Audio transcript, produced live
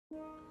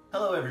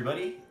Hello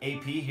everybody,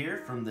 AP here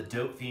from the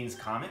Dope Fiends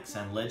Comics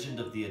and Legend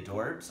of the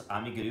Adorbs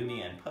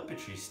Amigurumi and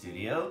Puppetry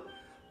Studio,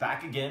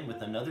 back again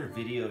with another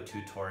video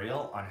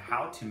tutorial on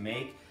how to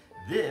make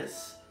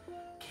this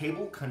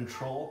cable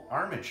control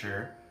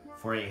armature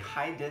for a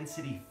high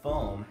density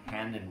foam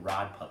hand and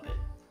rod puppet.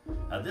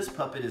 This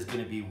puppet is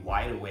going to be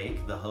Wide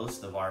Awake, the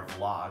host of our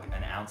vlog,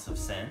 An Ounce of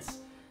Sense,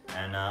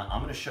 and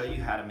I'm going to show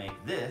you how to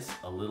make this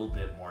a little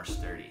bit more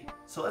sturdy.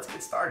 So let's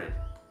get started.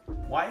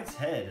 Wide's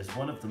head is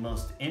one of the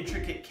most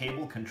intricate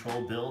cable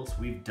control builds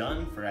we've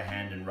done for a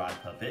hand and rod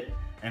puppet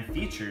and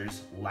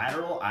features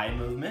lateral eye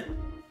movement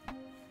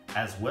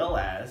as well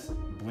as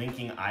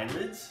blinking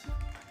eyelids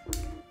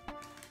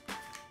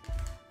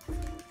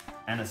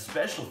and a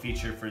special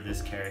feature for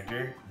this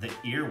character, the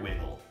ear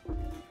wiggle.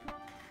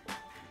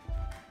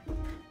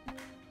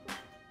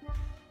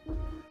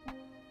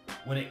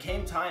 When it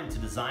came time to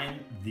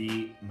design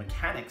the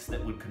mechanics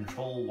that would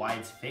control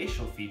Wide's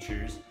facial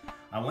features,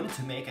 I wanted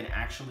to make an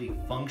actually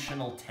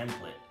functional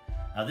template.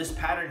 Now this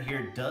pattern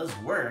here does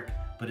work,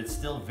 but it's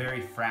still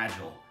very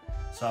fragile.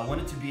 So I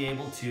wanted to be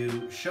able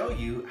to show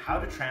you how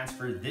to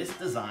transfer this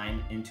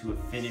design into a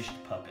finished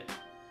puppet.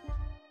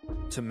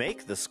 To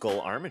make the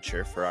skull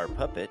armature for our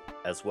puppet,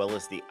 as well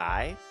as the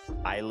eye,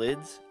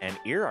 eyelids, and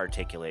ear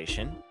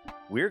articulation,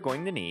 we're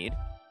going to need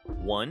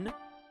one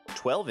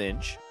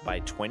 12-inch by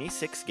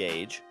 26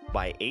 gauge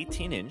by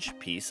 18-inch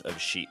piece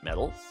of sheet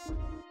metal,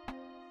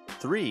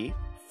 3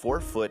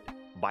 4-foot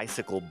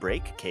bicycle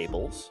brake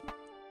cables,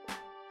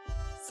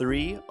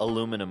 3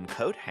 aluminum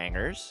coat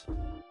hangers,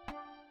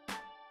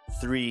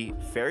 3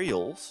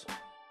 ferrules,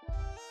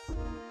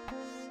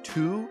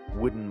 2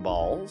 wooden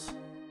balls,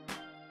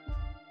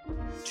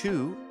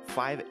 2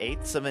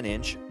 5/8 of an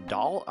inch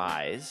doll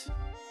eyes,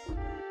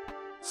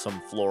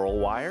 some floral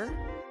wire,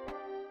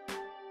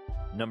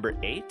 number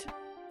 8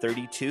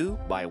 32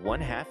 by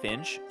 1/2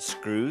 inch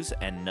screws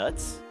and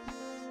nuts,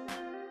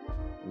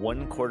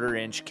 1/4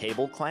 inch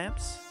cable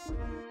clamps,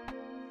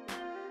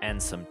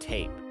 and some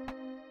tape.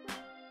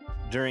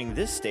 During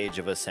this stage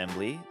of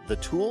assembly, the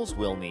tools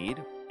we'll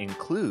need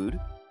include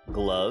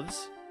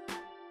gloves,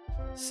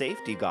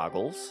 safety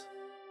goggles,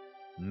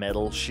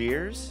 metal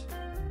shears,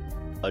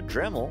 a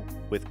Dremel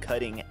with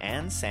cutting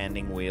and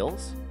sanding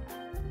wheels,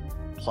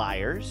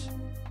 pliers,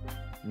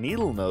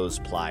 needle nose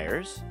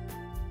pliers,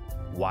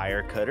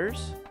 wire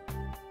cutters,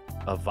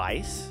 a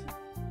vise,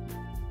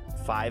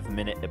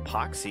 5-minute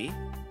epoxy,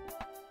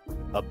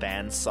 a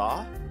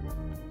bandsaw,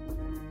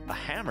 a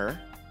hammer,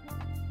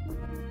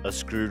 a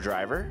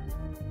screwdriver,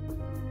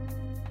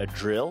 a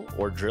drill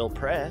or drill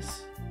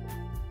press,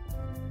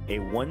 a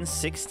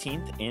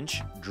 1/16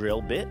 inch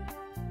drill bit,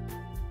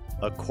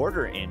 a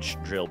 1/4 inch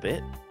drill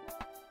bit,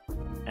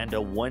 and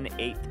a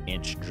 1/8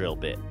 inch drill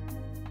bit.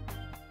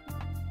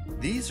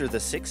 These are the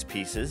 6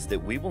 pieces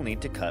that we will need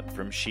to cut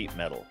from sheet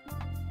metal.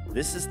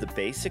 This is the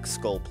basic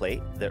skull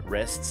plate that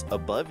rests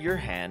above your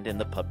hand in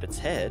the puppet's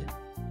head.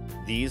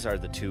 These are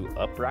the 2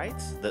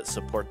 uprights that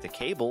support the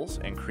cables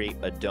and create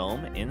a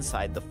dome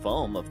inside the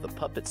foam of the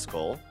puppet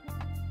skull.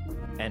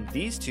 And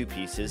these 2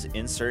 pieces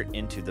insert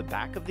into the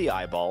back of the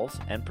eyeballs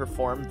and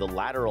perform the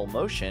lateral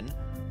motion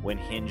when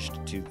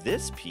hinged to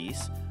this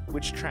piece,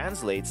 which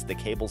translates the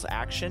cable's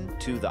action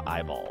to the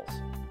eyeballs.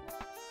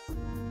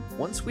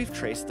 Once we've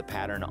traced the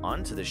pattern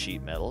onto the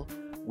sheet metal,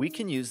 we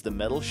can use the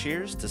metal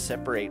shears to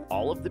separate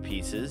all of the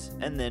pieces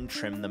and then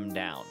trim them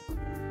down.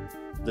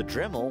 The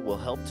Dremel will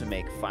help to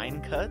make fine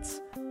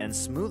cuts and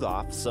smooth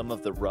off some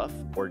of the rough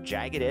or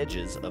jagged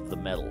edges of the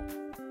metal.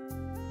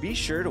 Be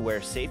sure to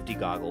wear safety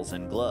goggles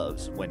and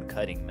gloves when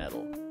cutting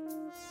metal.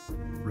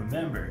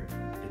 Remember,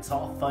 it's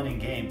all fun and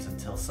games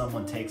until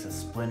someone takes a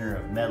splinter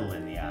of metal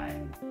in the eye.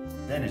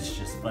 Then it's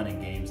just fun and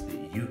games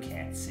that you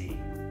can't see.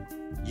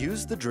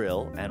 Use the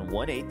drill and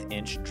 1/8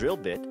 inch drill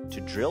bit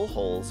to drill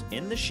holes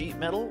in the sheet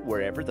metal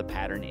wherever the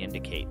pattern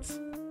indicates.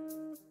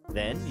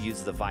 Then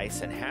use the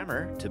vise and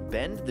hammer to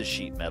bend the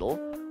sheet metal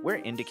where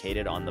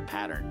indicated on the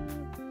pattern.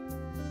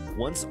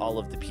 Once all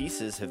of the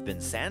pieces have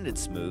been sanded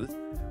smooth,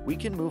 we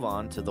can move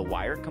on to the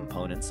wire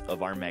components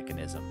of our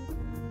mechanism.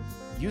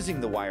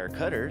 Using the wire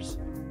cutters,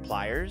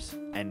 pliers,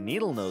 and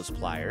needle nose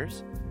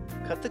pliers,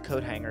 cut the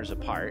coat hangers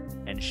apart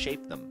and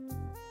shape them.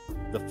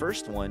 The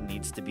first one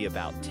needs to be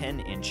about 10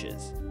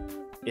 inches.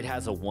 It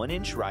has a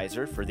 1-inch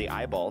riser for the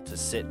eyeball to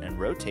sit and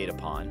rotate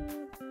upon,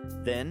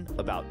 then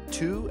about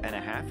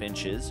 2.5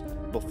 inches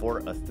before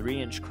a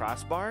 3-inch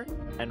crossbar,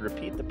 and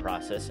repeat the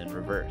process in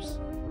reverse.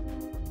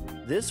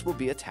 This will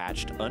be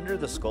attached under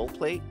the skull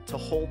plate to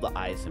hold the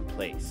eyes in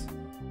place.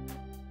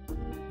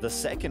 The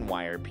second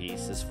wire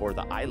piece is for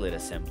the eyelid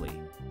assembly.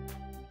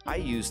 I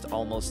used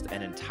almost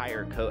an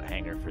entire coat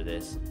hanger for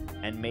this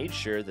and made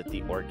sure that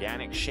the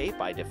organic shape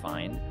I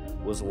defined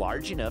was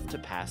large enough to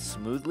pass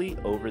smoothly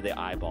over the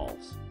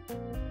eyeballs.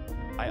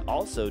 I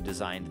also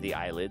designed the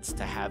eyelids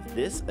to have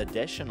this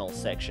additional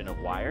section of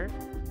wire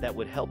that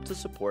would help to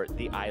support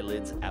the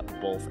eyelids at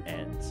both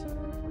ends.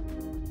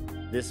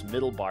 This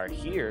middle bar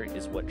here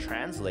is what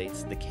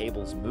translates the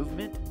cable's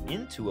movement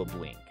into a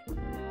blink.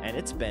 and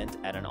it's bent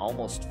at an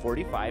almost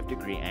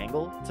 45-degree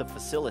angle to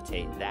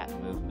facilitate that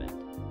movement.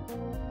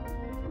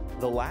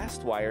 The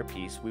last wire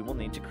piece we will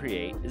need to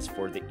create is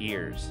for the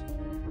ears.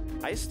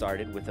 I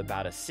started with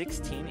about a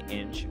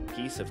 16-inch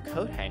piece of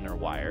coat hanger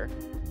wire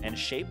and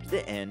shaped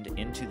the end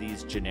into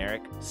these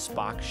generic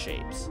Spock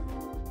shapes.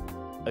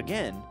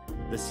 Again,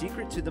 the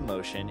secret to the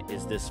motion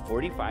is this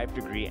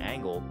 45-degree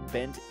angle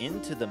bent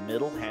into the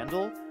middle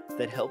handle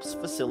that helps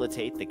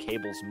facilitate the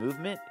cable's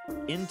movement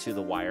into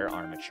the wire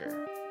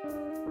armature.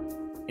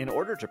 In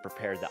order to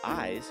prepare the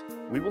eyes,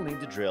 we will need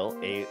to drill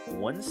a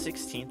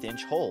 1/16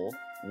 inch hole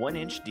 1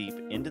 inch deep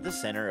into the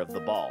center of the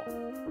ball.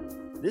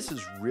 This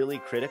is really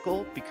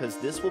critical because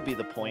this will be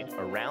the point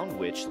around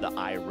which the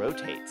eye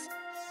rotates.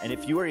 And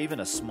if you are even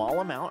a small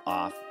amount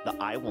off, the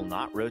eye will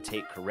not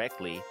rotate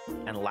correctly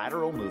and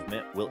lateral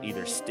movement will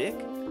either stick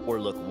or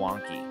look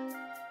wonky.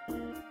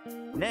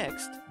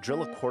 Next,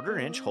 drill a 1/4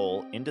 inch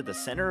hole into the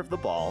center of the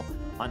ball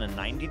on a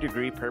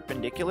 90-degree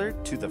perpendicular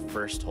to the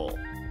first hole.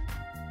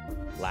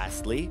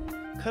 Lastly,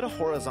 cut a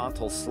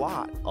horizontal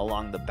slot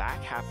along the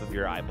back half of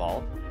your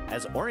eyeball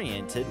as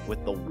oriented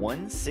with the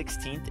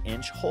 1/16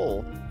 inch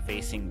hole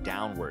facing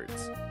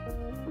downwards.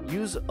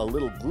 Use a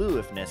little glue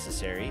if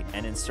necessary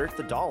and insert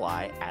the doll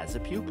eye as a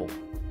pupil.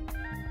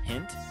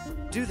 Hint,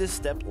 do this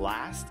step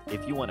last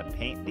if you want to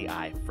paint the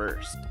eye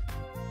first.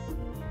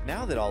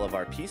 Now that all of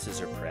our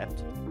pieces are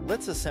prepped,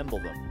 let's assemble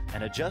them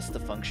and adjust the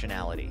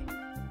functionality.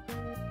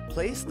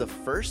 Place the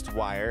first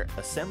wire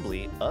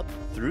assembly up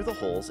through the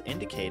holes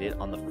indicated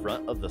on the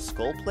front of the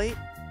skull plate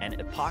and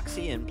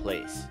epoxy in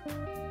place.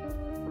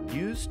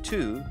 Use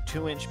two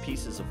 2-inch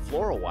pieces of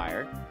floral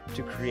wire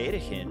to create a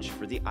hinge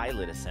for the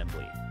eyelid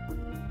assembly.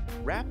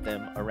 Wrap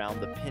them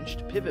around the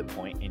pinched pivot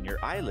point in your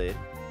eyelid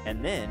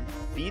and then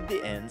feed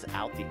the ends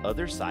out the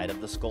other side of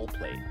the skull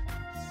plate.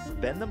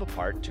 Bend them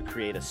apart to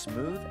create a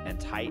smooth and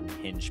tight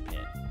hinge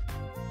pin.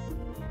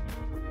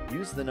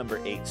 Use the number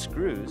 8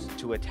 screws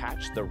to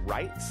attach the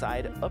right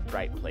side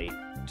upright plate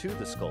to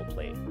the skull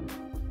plate.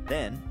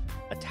 Then,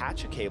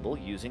 attach a cable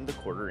using the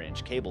 1/4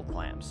 inch cable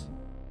clamps.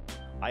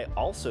 I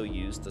also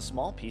used a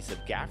small piece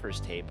of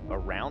gaffer's tape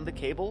around the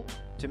cable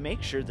to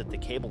make sure that the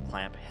cable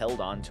clamp held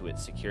onto it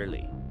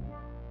securely.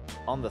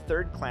 On the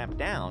third clamp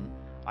down,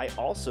 I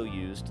also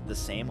used the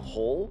same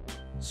hole,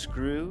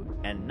 screw,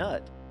 and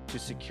nut to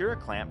secure a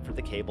clamp for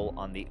the cable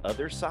on the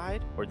other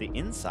side or the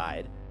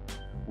inside,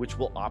 which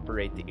will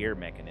operate the ear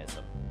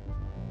mechanism.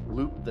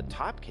 Loop the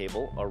top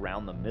cable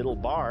around the middle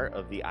bar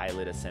of the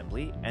eyelid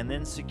assembly and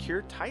then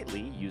secure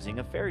tightly using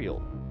a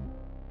ferrule.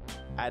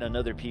 Add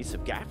another piece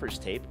of gaffer's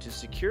tape to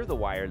secure the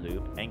wire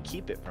loop and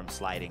keep it from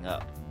sliding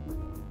up.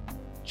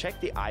 Check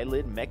the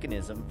eyelid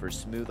mechanism for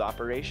smooth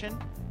operation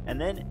and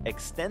then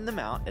extend them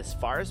out as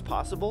far as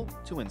possible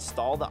to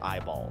install the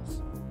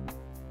eyeballs.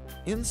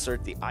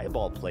 Insert the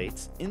eyeball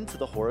plates into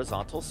the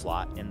horizontal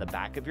slot in the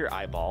back of your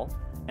eyeball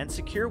and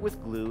secure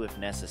with glue if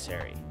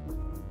necessary.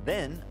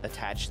 Then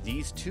attach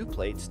these 2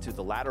 plates to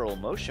the lateral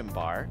motion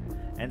bar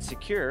and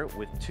secure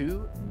with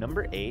 2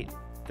 number 8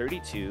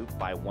 32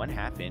 by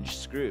 1/2 inch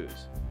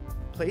screws.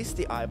 Place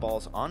the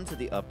eyeballs onto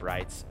the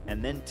uprights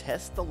and then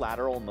test the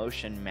lateral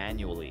motion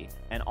manually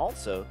and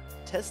also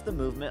test the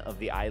movement of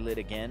the eyelid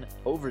again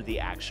over the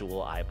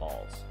actual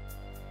eyeballs.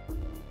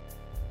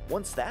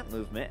 Once that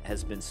movement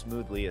has been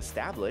smoothly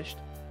established,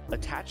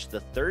 attach the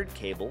third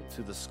cable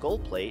to the skull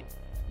plate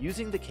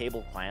using the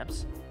cable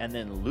clamps and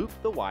then loop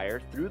the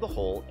wire through the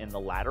hole in the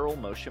lateral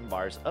motion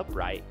bar's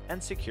upright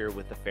and secure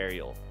with the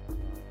ferrule.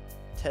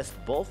 Test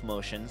both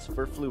motions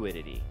for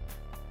fluidity.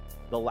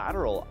 The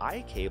lateral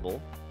eye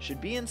cable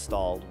should be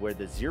installed where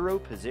the 0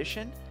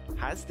 position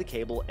has the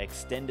cable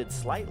extended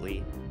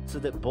slightly so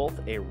that both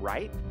a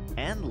right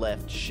and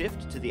left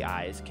shift to the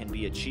eyes can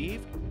be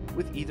achieved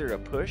with either a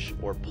push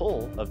or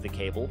pull of the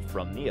cable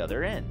from the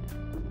other end.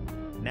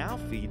 Now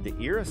feed the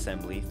ear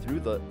assembly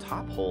through the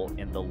top hole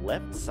in the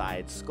left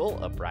side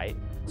skull upright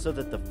so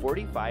that the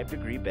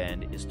 45-degree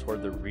bend is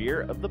toward the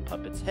rear of the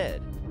puppet's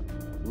head.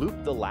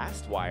 Loop the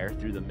last wire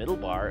through the middle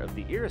bar of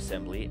the ear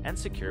assembly and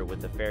secure with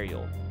the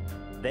ferrule.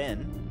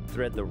 Then,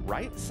 thread the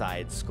right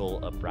side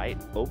skull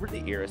upright over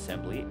the ear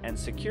assembly and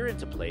secure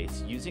into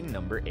place using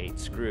number 8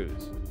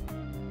 screws.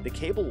 The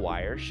cable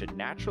wire should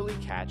naturally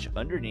catch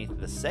underneath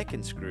the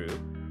second screw,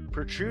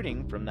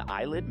 protruding from the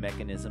eyelid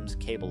mechanism's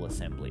cable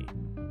assembly.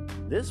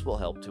 This will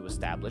help to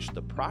establish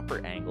the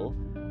proper angle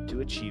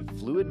to achieve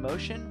fluid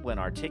motion when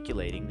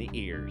articulating the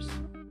ears.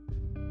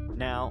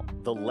 Now,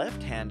 the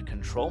left-hand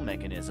control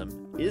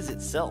mechanism is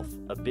itself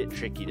a bit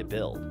tricky to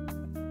build.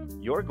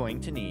 You're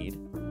going to need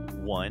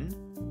one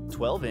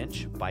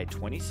 12-inch by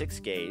 26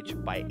 gauge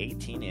by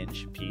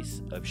 18-inch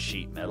piece of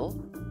sheet metal,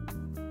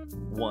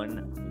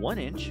 one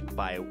 1-inch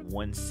by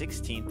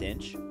 1/16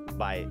 inch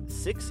by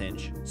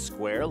 6-inch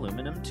square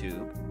aluminum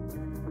tube,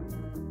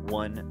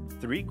 one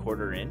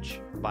 3/4 inch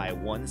by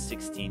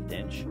 1/16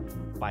 inch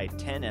by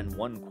 10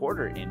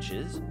 1/4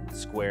 inches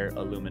square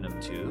aluminum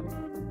tube,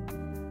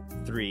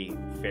 3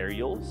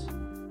 ferrules,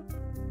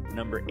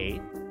 number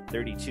 8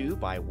 32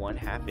 by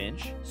 1/2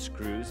 inch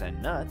screws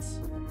and nuts,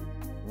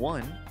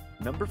 one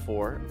number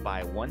 4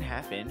 by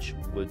 1/2 inch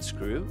wood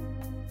screw,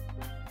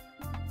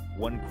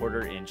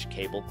 1/4 inch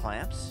cable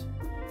clamps,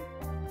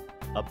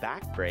 a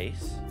back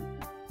brace,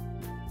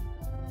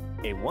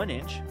 a 1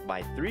 inch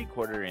by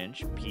 3/4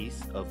 inch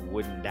piece of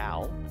wooden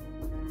dowel,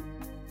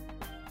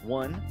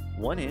 one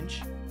 1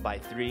 inch by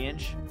 3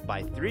 inch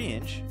by 3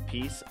 inch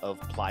piece of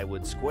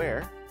plywood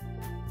square,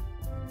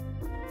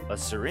 a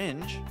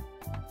syringe,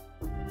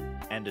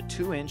 and a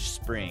 2-inch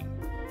spring.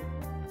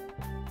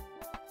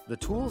 The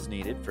tools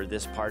needed for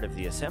this part of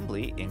the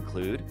assembly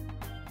include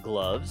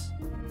gloves,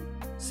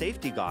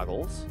 safety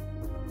goggles,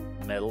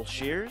 metal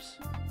shears,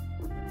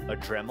 a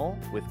Dremel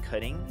with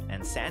cutting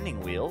and sanding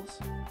wheels,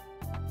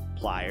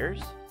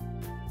 pliers,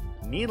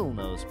 needle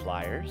nose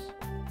pliers,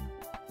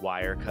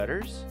 wire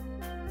cutters,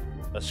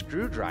 a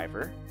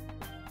screwdriver,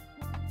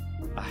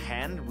 a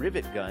hand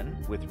rivet gun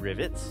with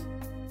rivets,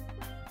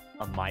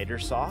 a miter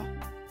saw,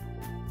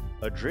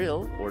 a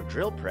drill or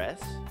drill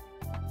press,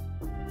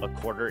 a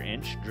 1/4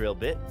 inch drill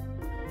bit,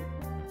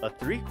 a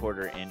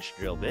 3/4 inch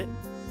drill bit,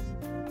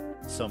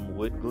 some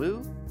wood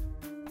glue,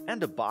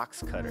 and a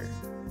box cutter.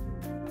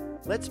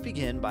 Let's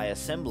begin by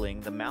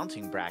assembling the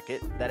mounting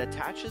bracket that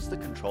attaches the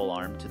control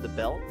arm to the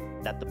belt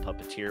that the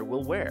puppeteer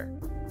will wear.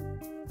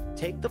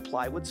 Take the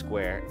plywood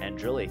square and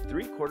drill a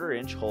 3/4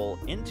 inch hole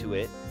into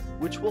it,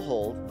 which will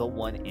hold the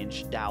 1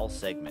 inch dowel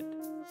segment.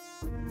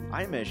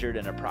 I measured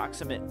an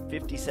approximate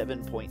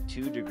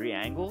 57.2 degree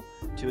angle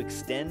to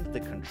extend the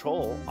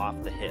control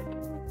off the hip.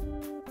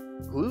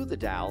 Glue the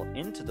dowel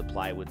into the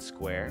plywood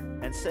square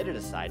and set it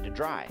aside to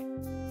dry.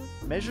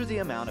 Measure the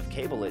amount of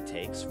cable it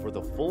takes for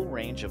the full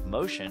range of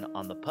motion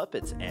on the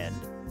puppet's end,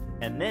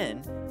 and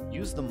then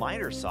use the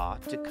miter saw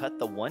to cut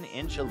the 1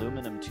 inch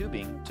aluminum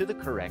tubing to the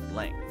correct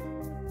length.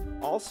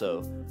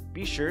 Also,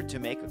 be sure to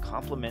make a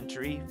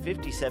complementary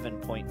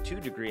 57.2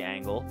 degree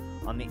angle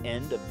on the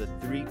end of the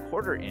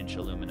 3/4 inch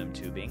aluminum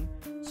tubing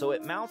so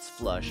it mounts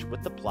flush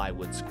with the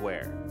plywood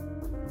square.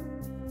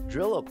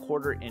 Drill a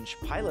 1/4 inch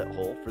pilot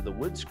hole for the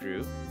wood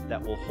screw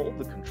that will hold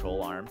the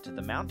control arm to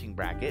the mounting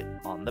bracket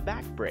on the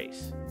back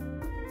brace.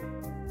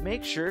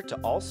 Make sure to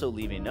also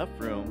leave enough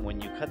room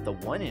when you cut the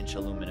 1 inch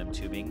aluminum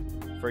tubing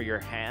for your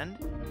hand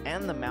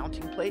and the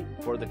mounting plate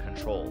for the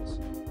controls.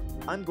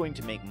 I'm going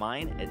to make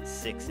mine at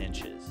 6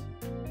 inches.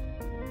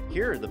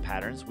 Here are the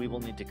patterns we will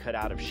need to cut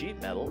out of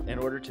sheet metal in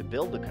order to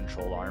build the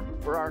control arm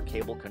for our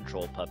cable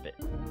control puppet.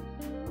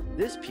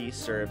 This piece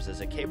serves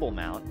as a cable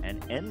mount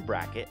and end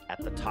bracket at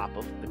the top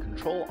of the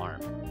control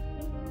arm.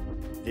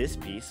 This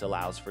piece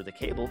allows for the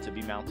cable to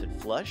be mounted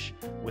flush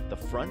with the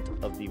front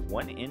of the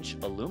 1 inch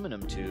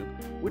aluminum tube,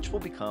 which will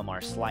become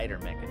our slider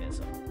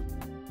mechanism.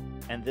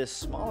 And this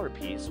smaller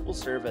piece will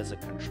serve as a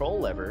control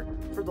lever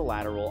for the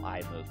lateral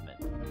eye movement.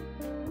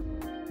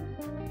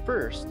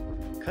 First,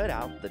 cut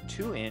out the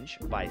 2 inch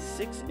by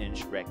 6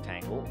 inch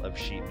rectangle of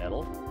sheet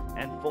metal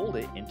and fold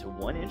it into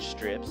 1 inch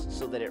strips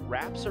so that it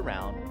wraps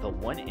around the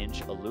 1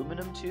 inch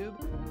aluminum tube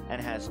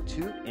and has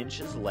 2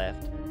 inches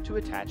left to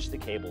attach the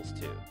cables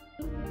to.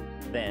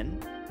 Then,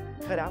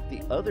 cut out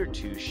the other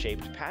 2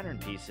 shaped pattern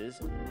pieces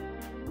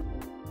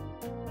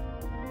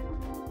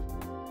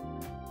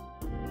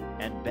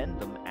and bend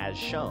them as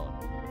shown.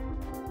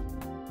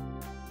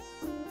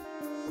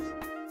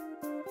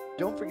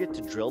 Don't forget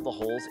to drill the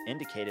holes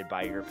indicated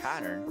by your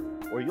pattern,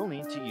 or you'll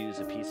need to use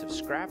a piece of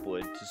scrap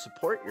wood to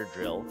support your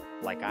drill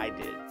like I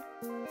did.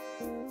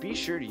 Be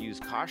sure to use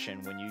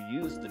caution when you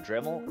use the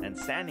Dremel and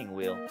sanding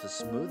wheel to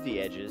smooth the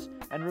edges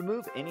and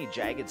remove any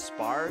jagged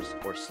spars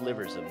or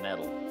slivers of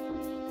metal.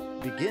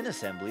 Begin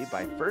assembly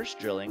by first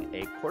drilling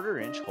a 1/4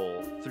 inch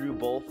hole through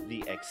both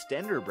the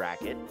extender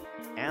bracket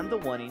and the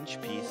 1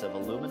 inch piece of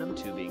aluminum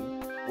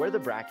tubing where the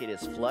bracket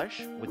is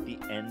flush with the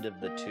end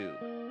of the tube.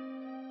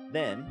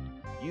 Then,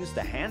 use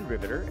the hand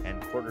riveter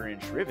and 1/4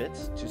 inch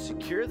rivets to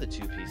secure the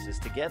 2 pieces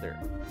together.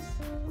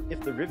 If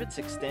the rivets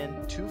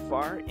extend too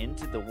far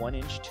into the 1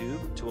 inch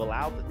tube to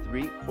allow the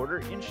 3/4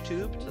 inch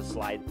tube to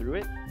slide through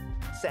it,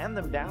 sand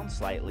them down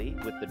slightly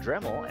with the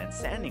Dremel and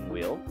sanding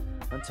wheel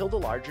until the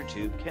larger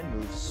tube can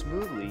move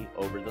smoothly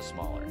over the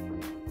smaller.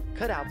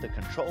 Cut out the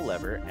control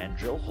lever and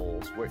drill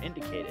holes where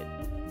indicated.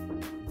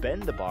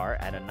 Bend the bar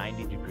at a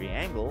 90 degree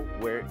angle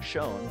where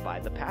shown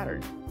by the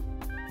pattern.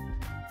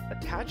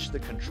 Attach the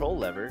control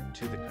lever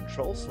to the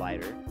control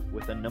slider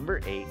with a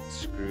number 8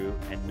 screw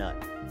and nut.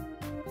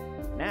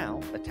 Now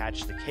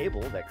attach the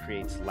cable that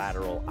creates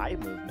lateral eye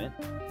movement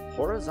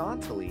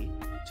horizontally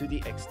to the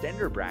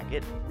extender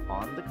bracket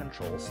on the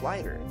control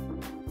slider.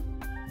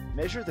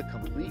 Measure the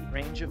complete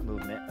range of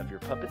movement of your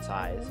puppet's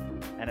eyes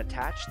and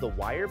attach the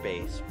wire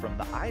base from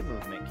the eye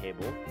movement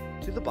cable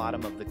to the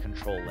bottom of the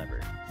control lever.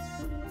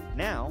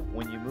 Now,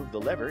 when you move the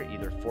lever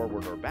either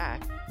forward or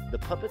back, the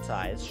puppet's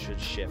eyes should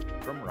shift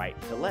from right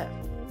to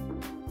left.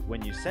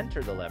 When you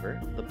center the lever,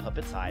 the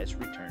puppet's eyes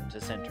return to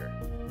center.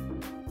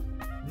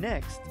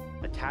 Next,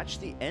 attach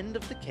the end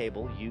of the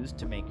cable used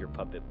to make your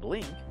puppet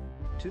blink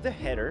to the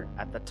header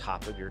at the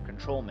top of your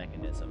control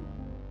mechanism,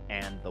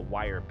 and the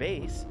wire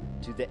base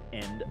to the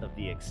end of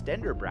the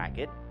extender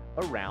bracket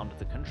around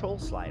the control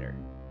slider.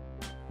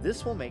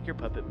 This will make your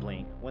puppet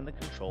blink when the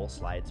control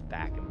slides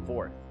back and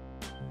forth.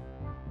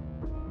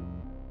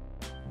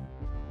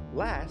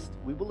 Last,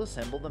 we will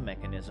assemble the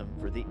mechanism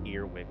for the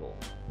ear wiggle.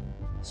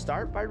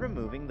 Start by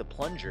removing the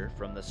plunger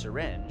from the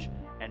syringe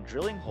and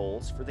drilling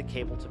holes for the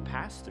cable to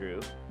pass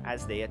through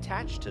as they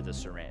attach to the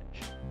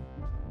syringe.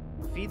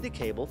 Feed the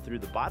cable through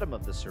the bottom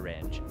of the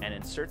syringe and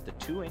insert the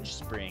 2-inch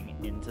spring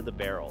into the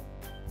barrel.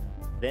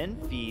 Then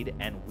feed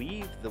and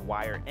weave the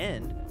wire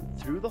end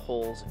through the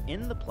holes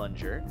in the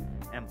plunger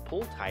and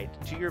pull tight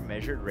to your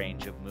measured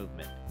range of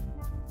movement.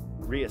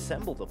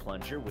 Reassemble the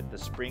plunger with the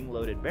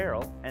spring-loaded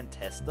barrel and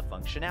test the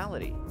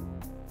functionality.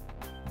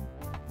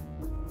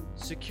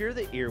 Secure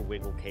the ear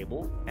wiggle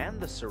cable and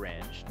the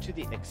syringe to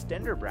the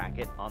extender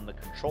bracket on the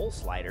control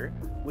slider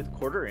with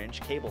 1/4-inch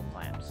cable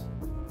clamps.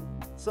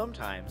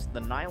 Sometimes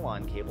the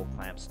nylon cable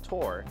clamps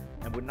tore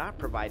and would not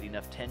provide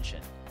enough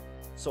tension,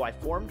 so I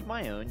formed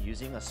my own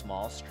using a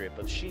small strip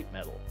of sheet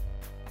metal.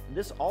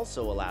 This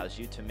also allows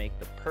you to make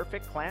the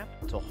perfect clamp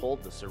to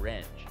hold the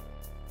syringe.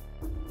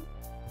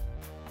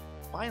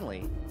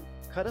 Finally,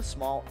 cut a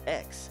small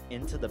X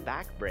into the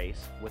back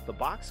brace with the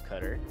box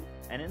cutter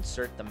and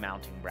insert the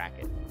mounting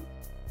bracket.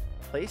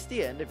 Place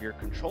the end of your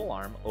control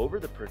arm over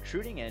the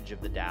protruding edge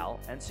of the dowel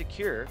and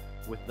secure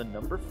with the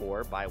number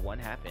 4 by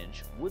 1/2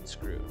 inch wood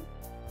screw.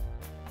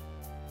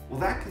 Well,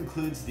 that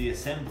concludes the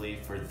assembly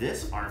for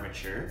this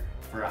armature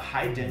for a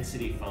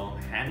high-density foam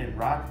hand and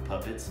rod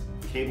puppet's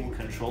cable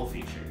control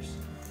features.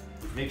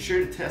 Make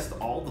sure to test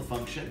all the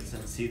functions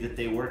and see that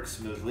they work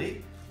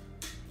smoothly.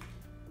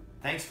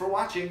 Thanks for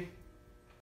watching!